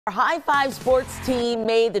Our High Five sports team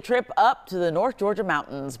made the trip up to the North Georgia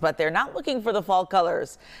mountains, but they're not looking for the fall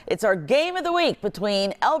colors. It's our game of the week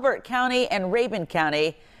between Elbert County and Rabun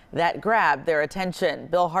County that grabbed their attention.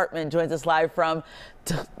 Bill Hartman joins us live from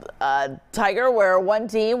Tiger, where one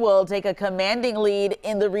team will take a commanding lead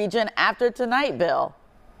in the region after tonight, Bill.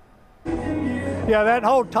 Yeah, that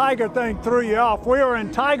whole Tiger thing threw you off. We are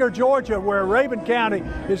in Tiger, Georgia, where Rabun County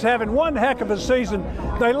is having one heck of a season.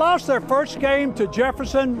 They lost their first game to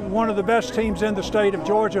Jefferson, one of the best teams in the state of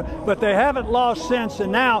Georgia, but they haven't lost since.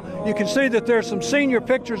 And now you can see that there's some senior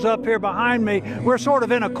pictures up here behind me. We're sort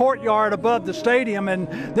of in a courtyard above the stadium, and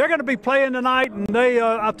they're going to be playing tonight. And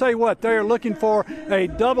I'll tell you what, they're looking for a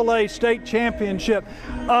AA state championship.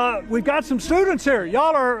 We've got some students here.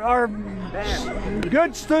 Y'all are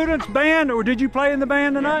good students, band, or did you play in the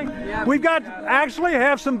band tonight? Yeah. We've got actually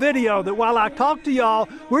have some video that while I talk to y'all,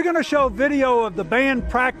 we're going to show video of the band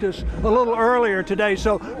practice a little earlier today.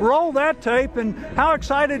 So roll that tape. And how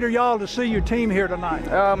excited are y'all to see your team here tonight?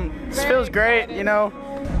 This feels great. You know,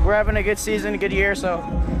 we're having a good season, a good year. So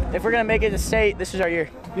if we're going to make it to state, this is our year.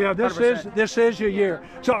 Yeah, this 100%. This is your year.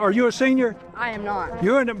 So are you a senior? I am not.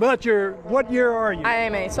 But what year are you? I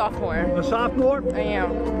am a sophomore. A sophomore? I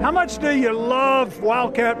am. How much do you love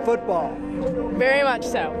Wildcat football? Very much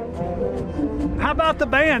so. How about the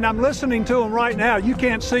band? I'm listening to them right now. You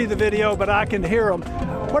can't see the video, but I can hear them.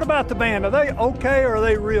 What about the band? Are they okay or are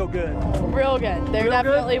they real good? Real good. They're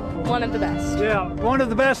definitely one of the best. Yeah, one of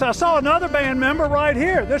the best. I saw another band member right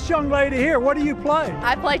here. This young lady here. What do you play?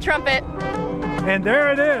 I play trumpet. And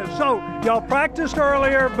there it is. So y'all practiced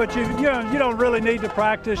earlier, but you don't really need to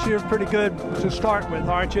practice. You're pretty good to start with,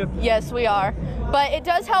 aren't you? Yes, we are. But it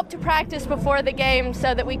does help to practice before the game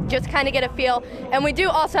so that we just kind of get a feel. And we do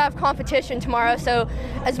also have competition tomorrow, so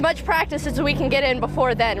as much practice as we can get in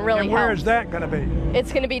before then really helps. And where is that going to be?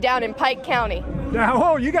 It's going to be down in Pike County. Now,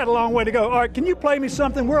 oh, you got a long way to go. All right, can you play me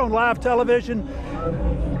something? We're on live television.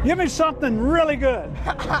 Give me something really good.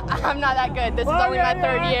 I'm not that good. This is only my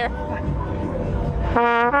third year.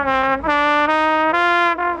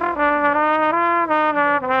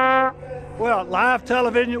 Well, live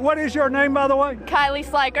television. What is your name, by the way? Kylie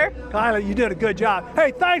Sliker. Kylie, you did a good job.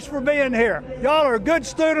 Hey, thanks for being here. Y'all are good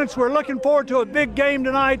students. We're looking forward to a big game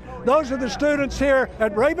tonight. Those are the students here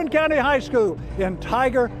at Rabun County High School in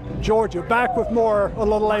Tiger, Georgia. Back with more a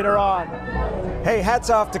little later on. Hey, hats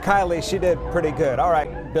off to Kylie. She did pretty good. All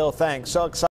right, Bill, thanks. So excited.